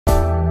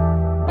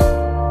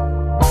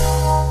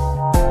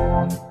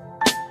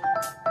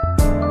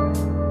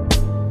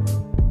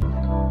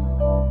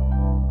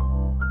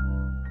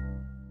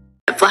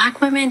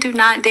women do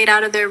not date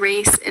out of their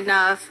race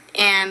enough,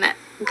 and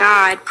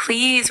God,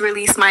 please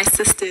release my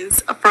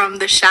sisters from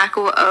the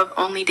shackle of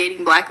only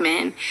dating black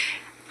men.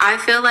 I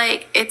feel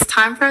like it's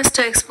time for us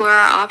to explore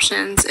our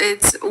options.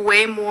 It's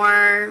way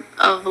more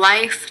of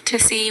life to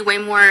see, way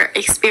more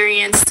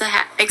experiences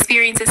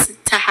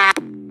to have.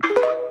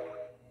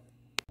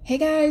 Hey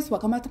guys,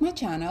 welcome back to my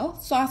channel.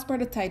 So as per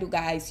the title,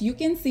 guys, you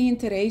can see in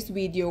today's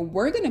video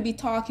we're going to be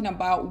talking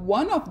about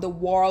one of the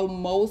world's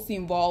most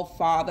involved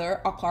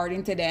father,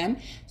 according to them.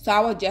 So I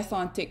was just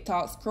on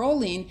TikTok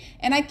scrolling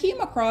and I came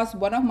across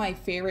one of my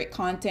favorite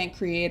content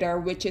creator,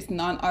 which is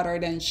none other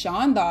than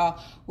Shonda,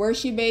 where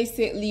she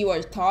basically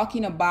was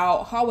talking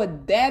about how a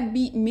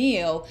deadbeat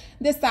male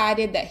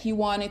decided that he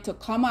wanted to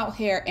come out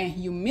here and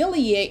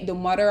humiliate the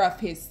mother of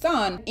his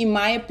son. In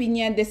my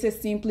opinion, this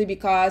is simply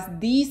because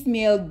these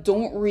males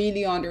don't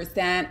really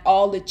understand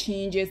all the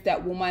changes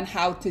that women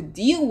have to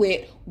deal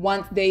with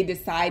once they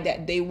decide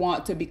that they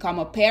want to become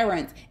a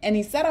parent. And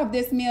instead of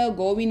this male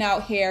going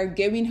out here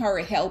giving her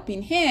a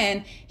helping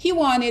hand, he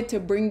wanted to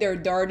bring their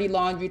dirty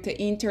laundry to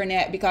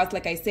internet because,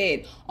 like I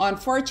said,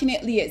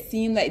 unfortunately it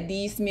seemed like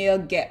these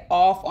males get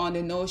off on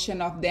the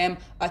notion of them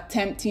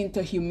attempting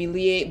to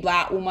humiliate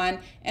black women.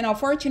 And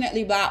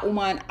unfortunately, black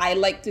women, I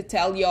like to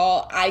tell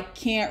y'all, I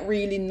can't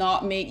really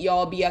not make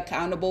y'all be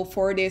accountable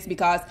for this,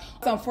 because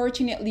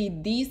unfortunately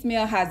these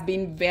male has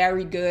been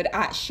very good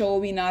at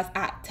showing us,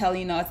 at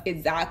telling us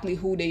exactly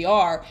who they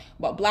are.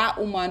 But black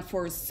women,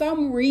 for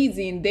some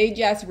reason, they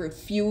just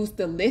refuse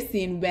to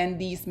listen when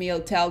these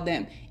male tell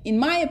them. In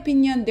my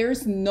opinion,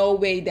 there's no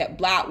way that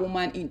black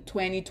women in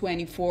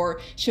 2024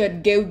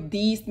 should give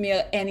these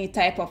male any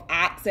type of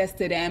access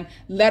to them,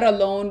 let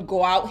alone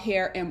go out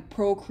here and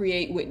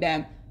procreate with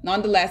them.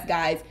 Nonetheless,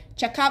 guys,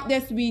 check out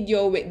this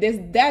video with this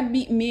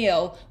deadbeat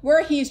male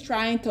where he's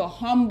trying to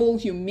humble,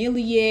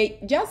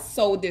 humiliate, just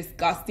so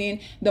disgusting,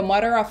 the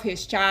mother of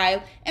his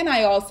child. And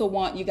I also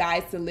want you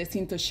guys to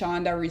listen to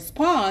Shonda's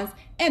response,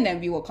 and then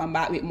we will come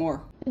back with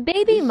more.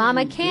 Baby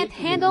mama can't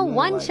handle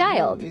one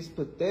child. It's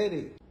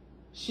pathetic.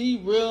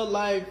 She real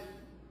life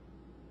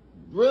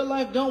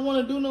don't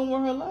want to do no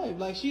more with her life.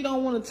 Like, she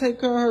don't want to take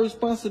care of her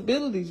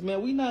responsibilities,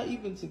 man. We not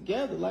even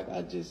together, like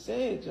I just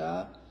said,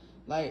 y'all.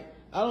 Like,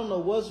 I don't know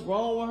what's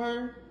wrong with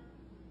her.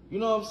 You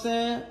know what I'm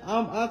saying?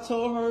 I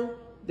told her,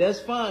 that's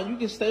fine. You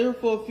can stay here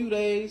for a few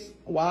days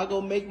while I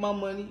go make my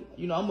money.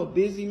 You know, I'm a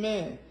busy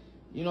man.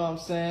 You know what I'm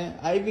saying?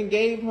 I even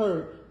gave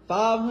her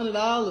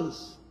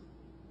 $500,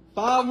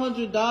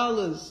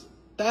 $500,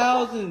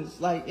 thousands,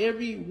 like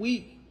every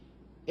week.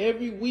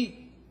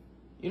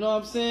 You know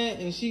what I'm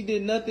saying? And she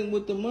did nothing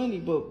with the money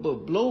but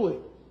blow it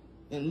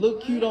and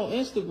look cute on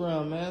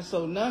Instagram, man.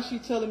 So now she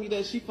telling me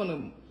that she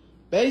finna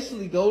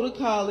basically go to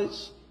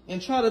college and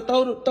try to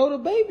throw the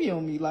baby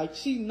on me. Like,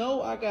 she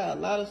know I got a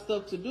lot of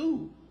stuff to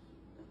do.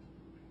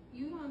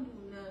 You don't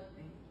do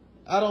nothing.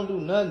 I don't do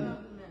nothing. You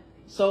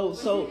don't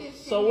do nothing.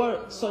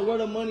 So where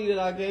the money that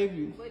I gave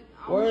you?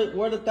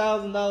 Where the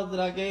 $1,000 that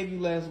I gave you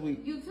last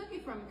week? You took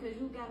it from me because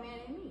you got mad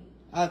at me.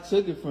 I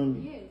took it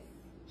from you. Yes.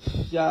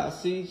 Yeah,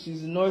 see,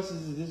 she's a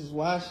narcissist. This is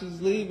why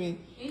she's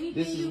leaving. Anything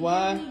This is you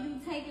why. give me,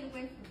 be taken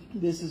away from you.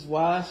 This is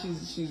why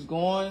she's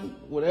going.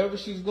 Whatever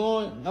she's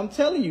going, I'm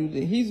telling you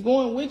that he's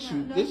going with you.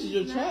 No, this is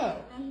your he's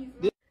child. not. No,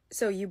 he's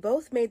So you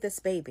both made this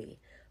baby,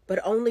 but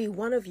only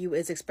one of you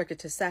is expected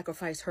to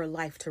sacrifice her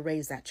life to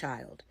raise that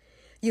child.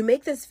 You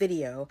make this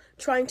video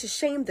trying to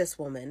shame this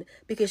woman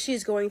because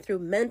she's going through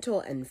mental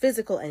and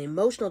physical and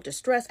emotional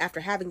distress after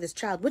having this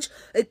child, which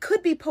it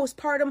could be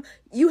postpartum.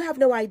 You have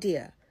no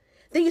idea.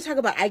 Then you talk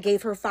about, I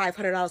gave her $500.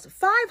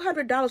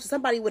 $500 to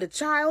somebody with a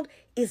child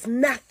is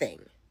nothing.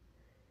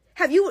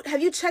 Have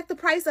you checked the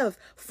price of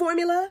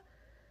formula,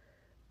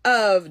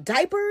 of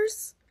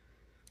diapers,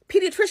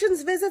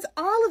 pediatrician's visits,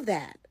 all of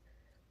that?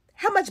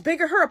 How much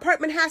bigger her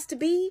apartment has to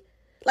be?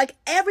 Like,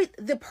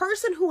 the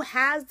person who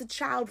has the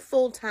child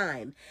full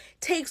time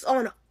takes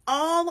on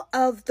all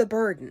of the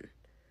burden.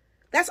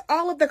 That's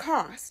all of the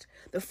cost.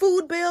 The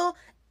food bill,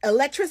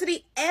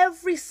 electricity,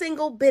 every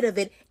single bit of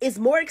it is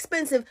more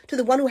expensive to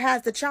the one who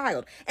has the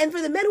child. And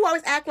for the men who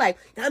always act like,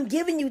 I'm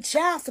giving you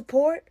child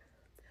support.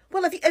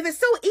 Well, if it's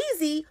so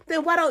easy,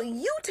 then why don't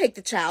you take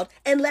the child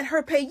and let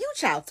her pay you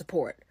child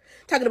support?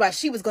 Talking about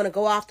she was going to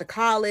go off to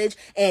college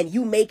and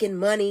you making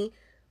money.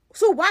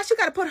 So why she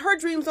got to put her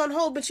dreams on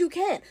hold, but you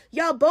can't?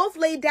 Y'all both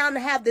laid down to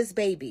have this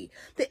baby.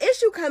 The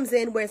issue comes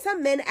in where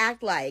some men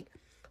act like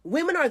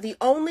women are the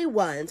only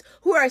ones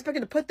who are expected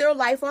to put their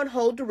life on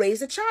hold to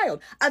raise a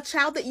child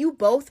that you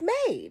both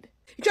made.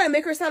 You're trying to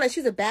make her sound like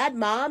she's a bad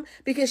mom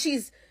because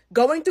she's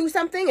going through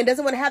something and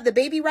doesn't want to have the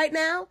baby right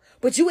now,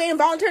 but you ain't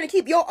volunteering to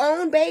keep your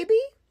own baby?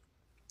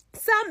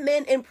 Some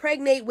men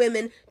impregnate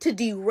women to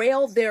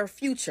derail their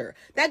future.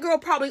 That girl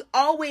probably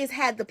always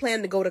had the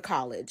plan to go to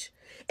college.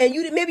 And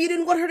maybe you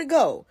didn't want her to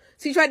go.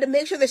 So you tried to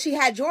make sure that she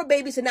had your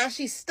baby, so now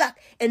she's stuck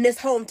in this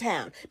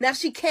hometown. Now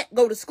she can't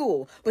go to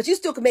school, but you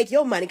still can make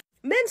your money.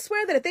 Men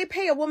swear that if they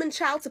pay a woman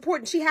child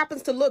support and she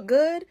happens to look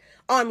good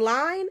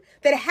online,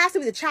 that it has to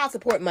be the child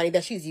support money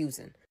that she's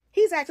using.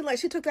 He's acting like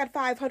she took that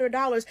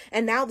 $500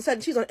 and now all of a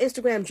sudden she's on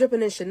Instagram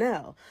dripping in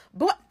Chanel.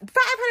 But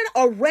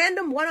a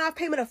random one-off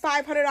payment of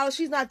 $500,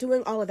 she's not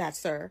doing all of that,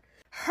 sir.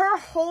 Her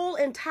whole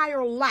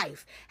entire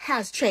life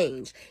has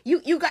changed.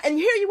 And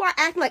here you are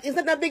acting like it's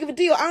not that big of a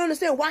deal. I don't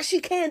understand why she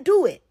can't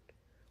do it.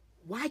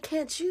 Why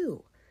can't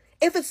you?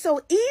 If it's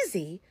so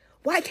easy,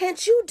 why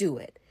can't you do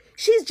it?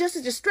 She's just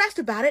as distressed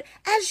about it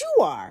as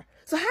you are.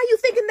 So how are you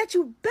thinking that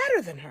you're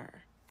better than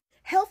her?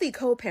 Healthy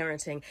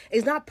co-parenting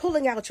is not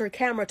pulling out your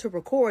camera to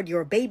record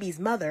your baby's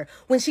mother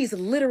when she's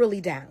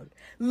literally down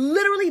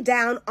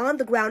on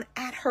the ground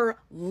at her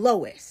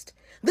lowest.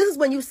 This is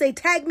when you say,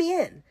 tag me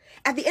in.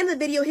 At the end of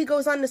the video, he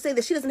goes on to say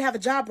that she doesn't have a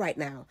job right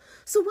now.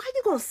 So why are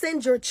you going to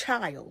send your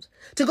child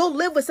to go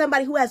live with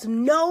somebody who has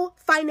no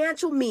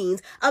financial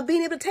means of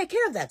being able to take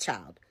care of that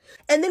child?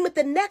 And then with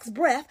the next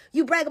breath,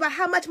 you brag about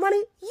how much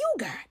money you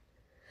got.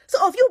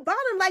 So if you're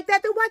balling like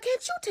that, then why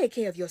can't you take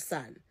care of your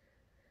son?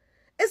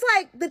 It's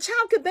like the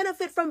child could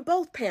benefit from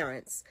both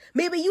parents.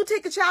 Maybe you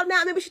take the child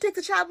now, maybe she takes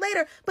the child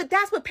later, but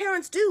that's what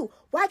parents do.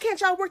 Why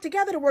can't y'all work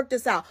together to work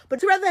this out?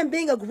 But rather than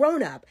being a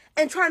grown-up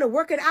and trying to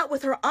work it out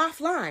with her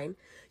offline,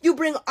 you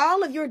bring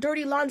all of your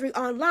dirty laundry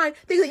online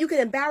thinking that you can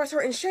embarrass her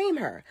and shame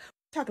her.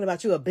 I'm talking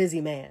about you, a busy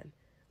man.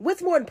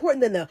 What's more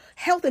important than the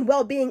health and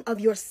well-being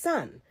of your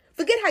son?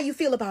 Forget how you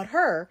feel about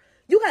her.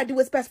 You got to do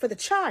what's best for the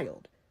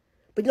child.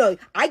 But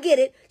I get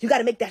it. You got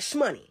to make that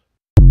shmoney.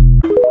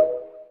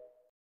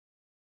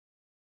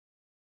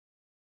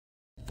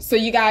 So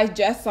you guys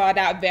just saw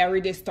that very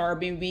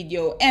disturbing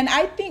video, and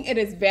I think it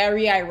is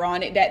very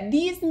ironic that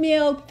these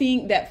males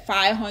think that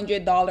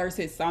 $500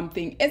 is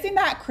something. Isn't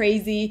that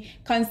crazy?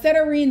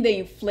 Considering the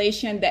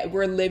inflation that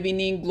we're living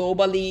in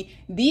globally,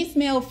 these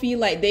males feel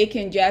like they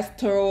can just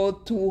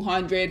throw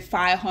 $200,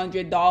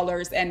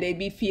 $500 and they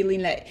be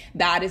feeling like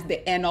that is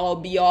the end all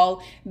be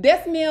all.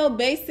 This male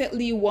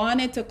basically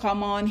wanted to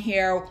come on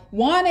here,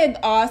 wanted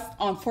us,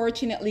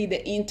 unfortunately,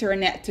 the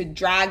internet, to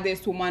drag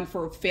this woman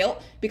for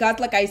filth, because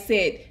like I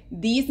said,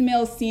 these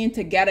males seem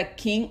to get a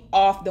king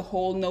off the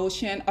whole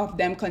notion of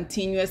them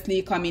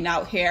continuously coming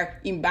out here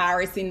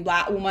embarrassing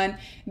black women.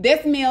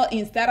 This male,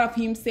 instead of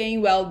him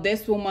saying, well,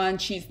 this woman,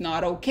 she's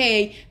not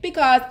okay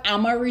because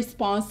I'm a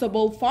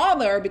responsible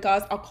father,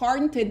 because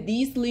according to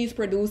these least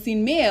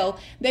producing male,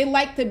 they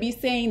like to be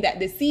saying that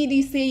the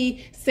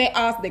CDC say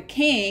us, the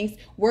kings,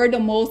 we're the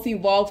most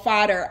involved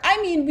father. I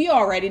mean, we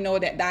already know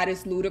that that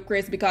is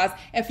ludicrous, because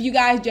if you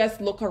guys just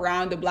look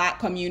around the black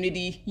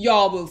community,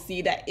 y'all will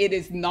see that it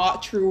is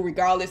not true,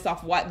 regardless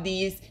of what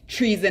these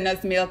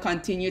treasonous male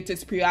continue to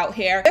spew out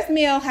here. This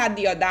male had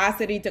the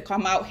audacity to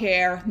come out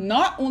here,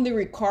 not only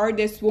record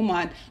this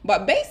woman,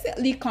 but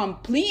basically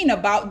complain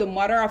about the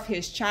mother of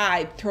his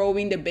child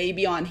throwing the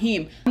baby on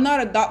him. I'm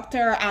not a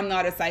doctor, I'm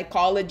not a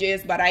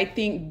psychologist, but I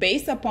think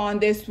based upon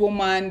this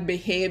woman's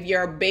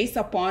behavior, based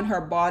upon her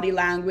body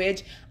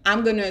language,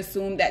 I'm going to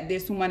assume that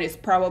this woman is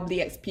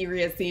probably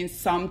experiencing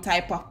some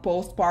type of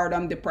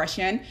postpartum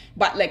depression.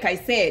 But like I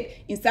said,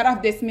 instead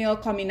of this male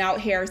coming out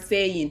here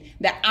saying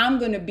that I'm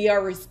going to be a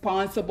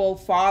responsible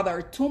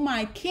father to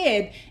my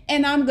kid,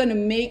 and I'm going to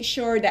make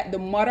sure that the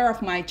mother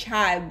of my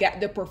child get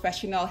the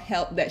professional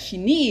help that she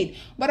needs.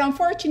 But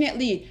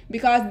unfortunately,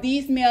 because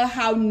these males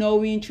have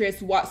no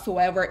interest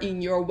whatsoever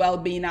in your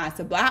well-being as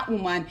a black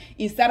woman,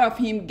 instead of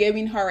him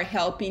giving her a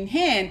helping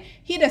hand,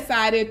 he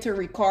decided to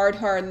record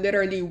her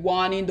literally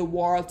wanting the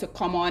world to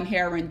come on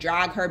here and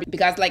drag her,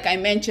 because like I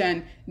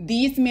mentioned,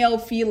 these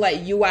males feel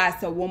like you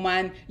as a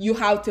woman, you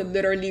have to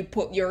literally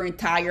put your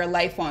entire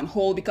life on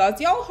hold, because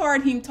y'all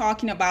heard him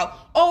talking about,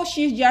 oh,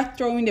 she's just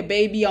throwing the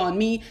baby on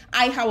me,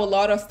 I have a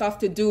lot of stuff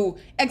to do.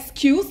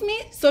 Excuse me?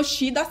 So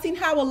she doesn't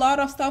have a lot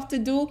of stuff to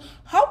do?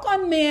 How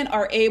come men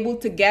are able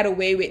to get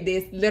away with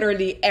this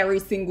literally every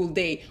single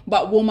day,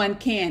 but women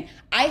can't?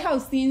 I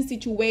have seen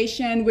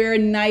situations where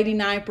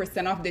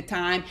 99% of the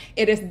time,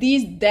 it is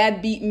these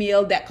deadbeat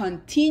males that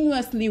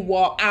continuously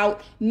walk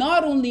out,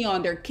 not only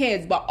on their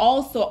kids, but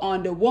also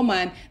on the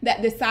woman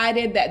that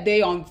decided that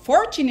they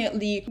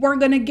unfortunately were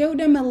going to give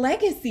them a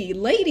legacy.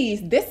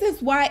 Ladies, this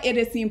is why it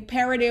is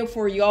imperative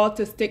for y'all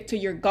to stick to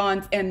your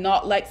guns and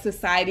not let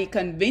society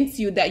convince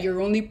you that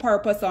your only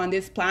purpose on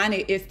this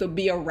planet is to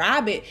be a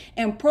rabbit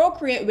and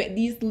procreate with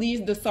these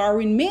least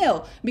deserving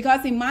male.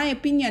 Because in my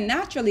opinion,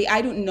 naturally,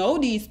 I don't know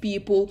these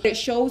people. It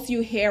shows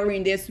you here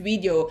in this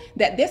video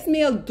that this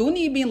male don't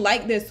even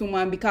like this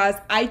woman, because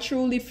I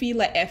truly feel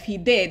like if he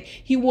did,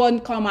 he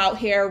wouldn't come out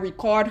here,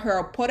 record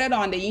her, put it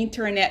on the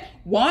internet,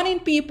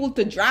 wanting people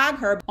to drag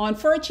her.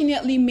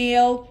 Unfortunately,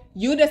 male,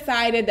 you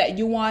decided that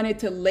you wanted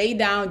to lay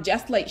down,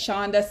 just like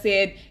Shonda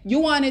said, you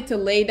wanted to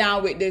lay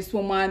down with this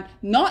woman,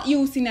 not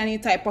using any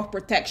type of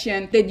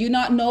protection. Did you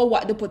not know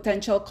what the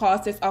potential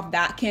causes of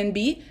that can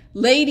be?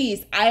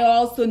 Ladies, I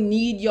also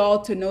need y'all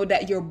to know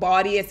that your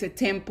body is a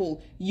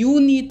temple. You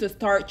need to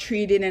start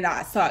treating it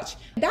as such.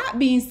 That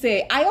being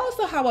said, I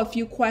also have a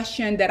few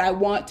questions that I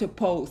want to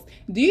pose.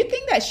 Do you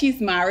think that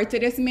she's married to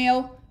this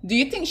male? Do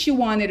you think she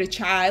wanted a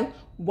child?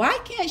 why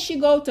can't she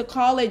go to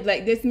college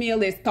like this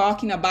male is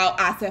talking about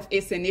as if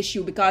it's an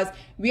issue? Because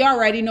we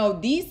already know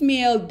these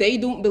males, they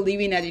don't believe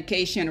in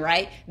education,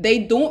 right? They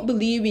don't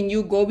believe in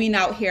you going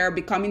out here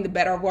becoming the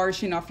better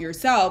version of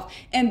yourself.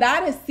 And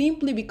that is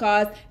simply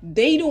because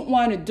they don't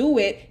want to do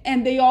it.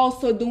 And they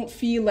also don't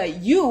feel like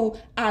you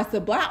as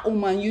a black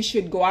woman, you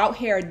should go out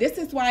here. This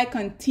is why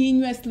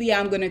continuously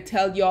I'm going to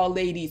tell y'all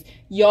ladies,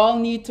 y'all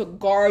need to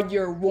guard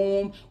your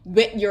womb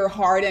with your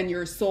heart and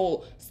your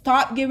soul.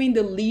 Stop giving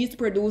the least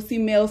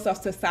producing males of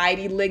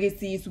society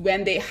legacies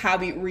when they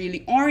haven't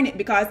really earned it.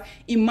 Because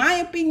in my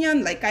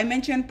opinion, like I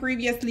mentioned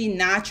previously,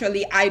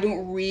 naturally, I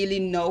don't really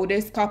know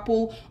this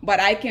couple, but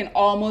I can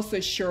almost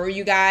assure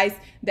you guys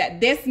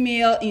that this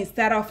male,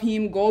 instead of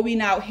him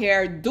going out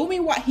here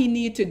doing what he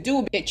needs to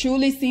do, it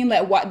truly seems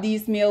like what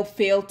these males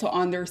fail to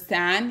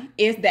understand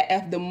is that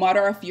if the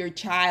mother of your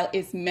child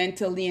is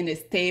mentally in a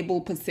stable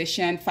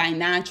position,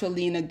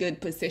 financially in a good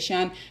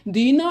position, do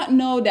you not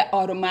know that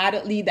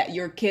automatically that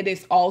your kid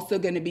is also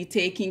going to be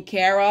taken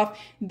care of?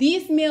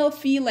 These males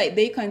feel like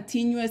they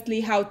continuously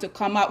have to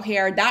come out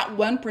here that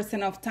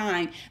 1% of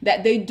time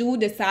that they do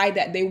decide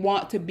that they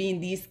want to be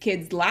in these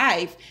kids'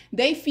 life.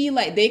 They feel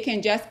like they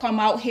can just come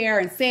out here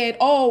and say,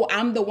 oh,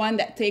 I'm the one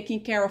that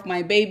taking care of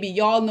my baby.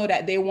 Y'all know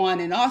that they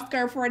won an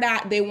Oscar for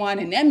that. They won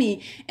an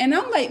Emmy. And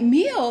I'm like,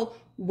 Mel,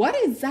 what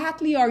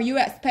exactly are you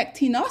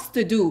expecting us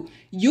to do?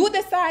 You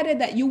decided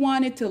that you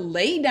wanted to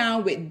lay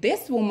down with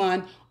this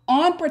woman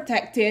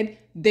unprotected.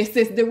 This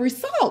is the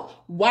result.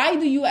 Why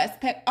do you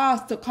expect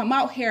us to come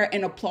out here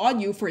and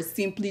applaud you for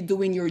simply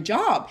doing your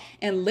job?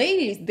 And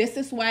ladies, this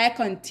is why I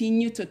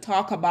continue to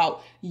talk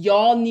about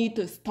y'all need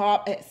to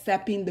stop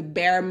accepting the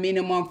bare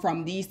minimum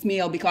from these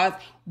males. Because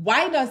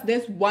why does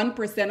this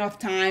 1% of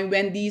time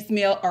when these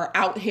males are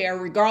out here,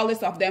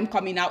 regardless of them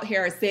coming out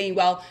here saying,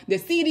 well, the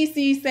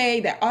CDC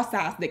say that us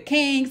as the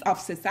kings of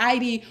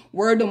society,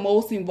 we're the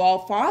most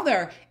involved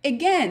father.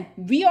 Again,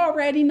 we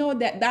already know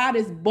that that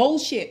is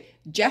bullshit.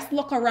 Just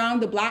look around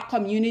the black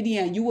community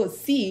and you will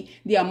see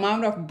the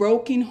amount of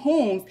broken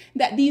homes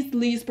that these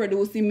least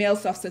producing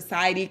males of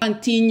society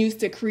continues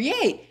to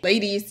create.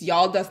 Ladies,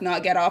 y'all does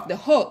not get off the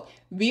hook.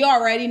 We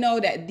already know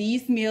that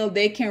these males,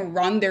 they can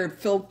run their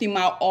filthy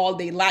mouth all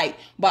they like.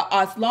 But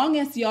as long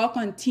as y'all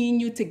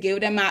continue to give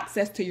them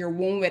access to your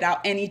womb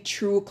without any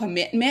true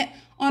commitment,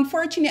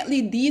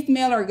 unfortunately, these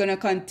males are going to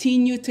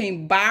continue to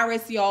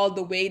embarrass y'all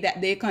the way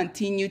that they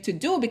continue to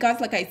do.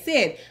 Because like I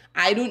said,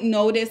 I don't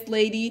know this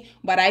lady,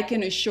 but I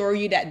can assure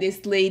you that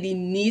this lady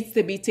needs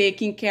to be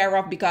taken care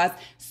of, because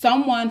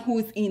someone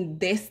who's in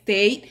this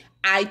state,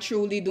 I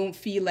truly don't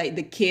feel like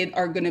the kids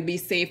are going to be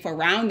safe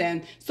around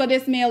them. So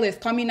this male is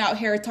coming out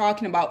here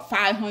talking about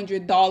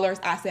 $500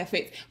 as if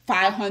it's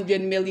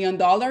 $500 million.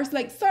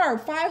 Like,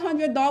 sir,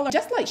 $500.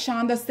 Just like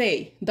Shonda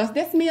say, does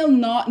this male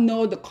not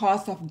know the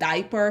cost of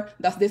diaper?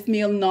 Does this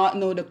male not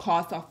know the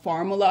cost of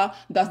formula?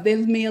 Does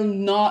this male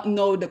not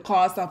know the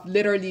cost of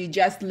literally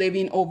just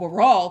living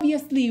overall?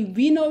 Obviously,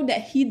 we know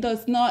that he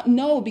does not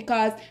know,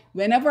 because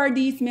whenever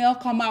these males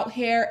come out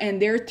here and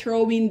they're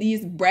throwing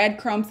these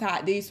breadcrumbs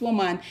at this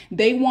woman,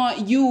 they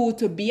want you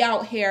to be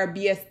out here,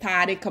 be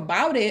ecstatic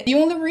about it. The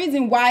only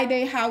reason why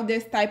they have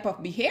this type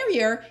of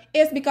behavior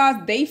is because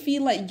they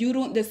feel like you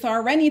don't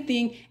deserve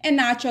anything. And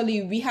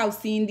naturally, we have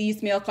seen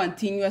these males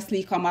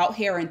continuously come out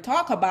here and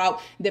talk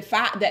about the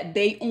fact that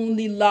they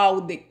only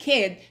love the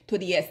kid to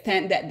the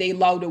extent that they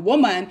love the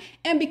woman.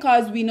 And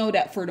because we know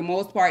that for the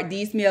most part,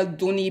 these males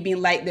don't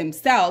even like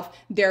themselves,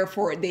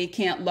 therefore they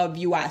can't love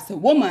you as a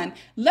woman,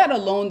 let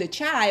alone the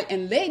child.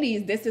 And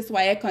ladies, this is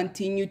why I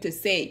continue to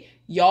say,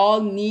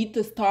 y'all need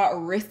to start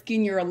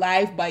risking your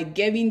life by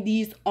giving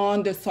these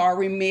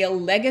undeserving male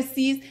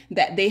legacies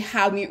that they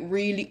haven't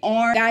really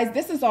earned. Guys,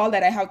 this is all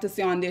that I have to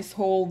say on this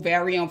whole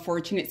very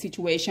unfortunate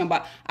situation,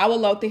 but I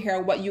would love to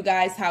hear what you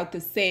guys have to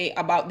say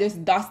about this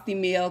dusty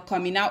male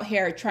coming out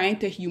here trying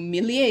to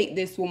humiliate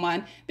this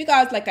woman.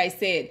 Because like I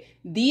said,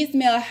 these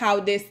males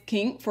have this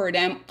kink for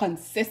them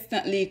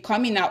consistently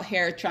coming out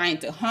here trying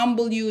to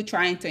humble you,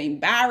 trying to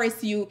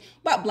embarrass you.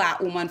 But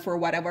black women, for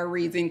whatever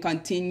reason,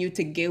 continue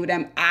to give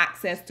them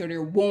access to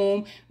their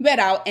womb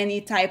without any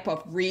type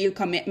of real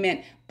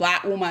commitment.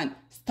 Black woman,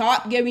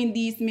 stop giving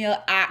these males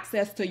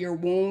access to your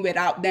womb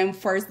without them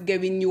first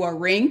giving you a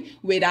ring,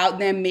 without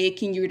them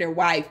making you their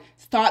wife.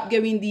 Stop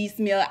giving these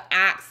males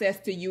access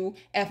to you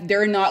if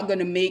they're not going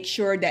to make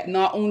sure that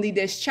not only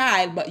this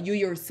child, but you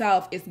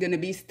yourself is going to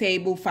be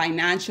stable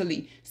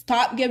financially.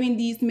 Stop giving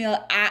these males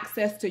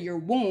access to your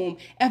womb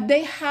if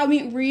they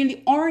haven't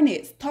really earned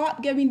it.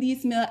 Stop giving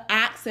these males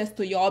access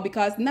to y'all,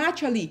 because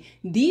naturally,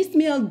 these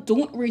males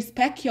don't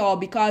respect y'all.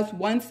 Because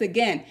once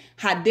again,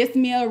 had this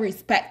male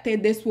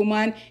respected this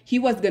woman, he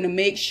was going to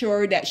make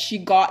sure that she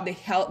got the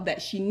help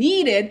that she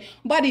needed.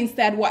 But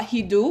instead, what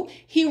he do?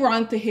 He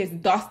run to his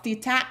dusty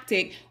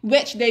tactic,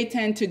 which they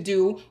tend to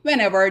do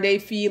whenever they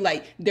feel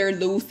like they're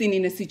losing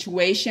in a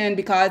situation.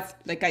 Because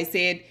like I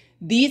said,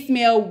 these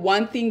males,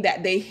 one thing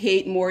that they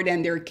hate more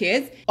than their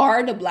kids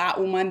are the black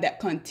women that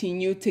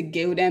continue to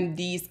give them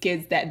these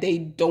kids that they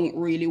don't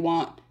really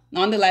want.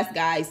 Nonetheless,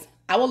 guys,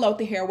 I would love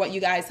to hear what you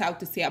guys have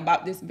to say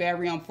about this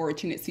very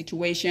unfortunate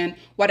situation.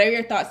 Whatever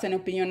your thoughts and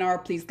opinion are,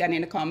 please get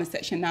in the comment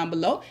section down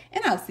below.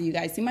 And I'll see you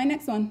guys in my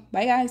next one.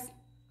 Bye, guys.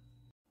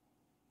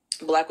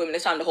 Black women,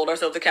 it's time to hold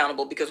ourselves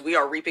accountable because we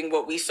are reaping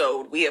what we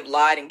sowed. We have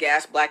lied and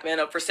gassed black men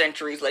up for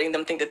centuries, letting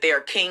them think that they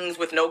are kings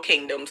with no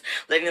kingdoms,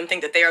 letting them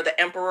think that they are the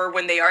emperor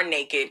when they are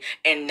naked.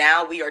 And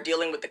now we are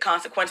dealing with the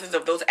consequences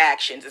of those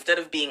actions. Instead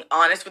of being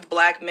honest with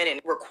black men and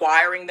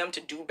requiring them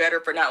to do better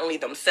for not only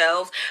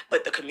themselves,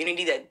 but the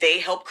community that they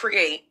helped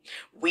create,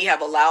 we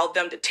have allowed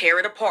them to tear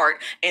it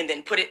apart and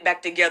then put it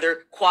back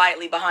together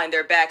quietly behind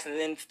their backs and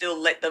then still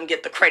let them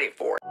get the credit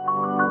for it.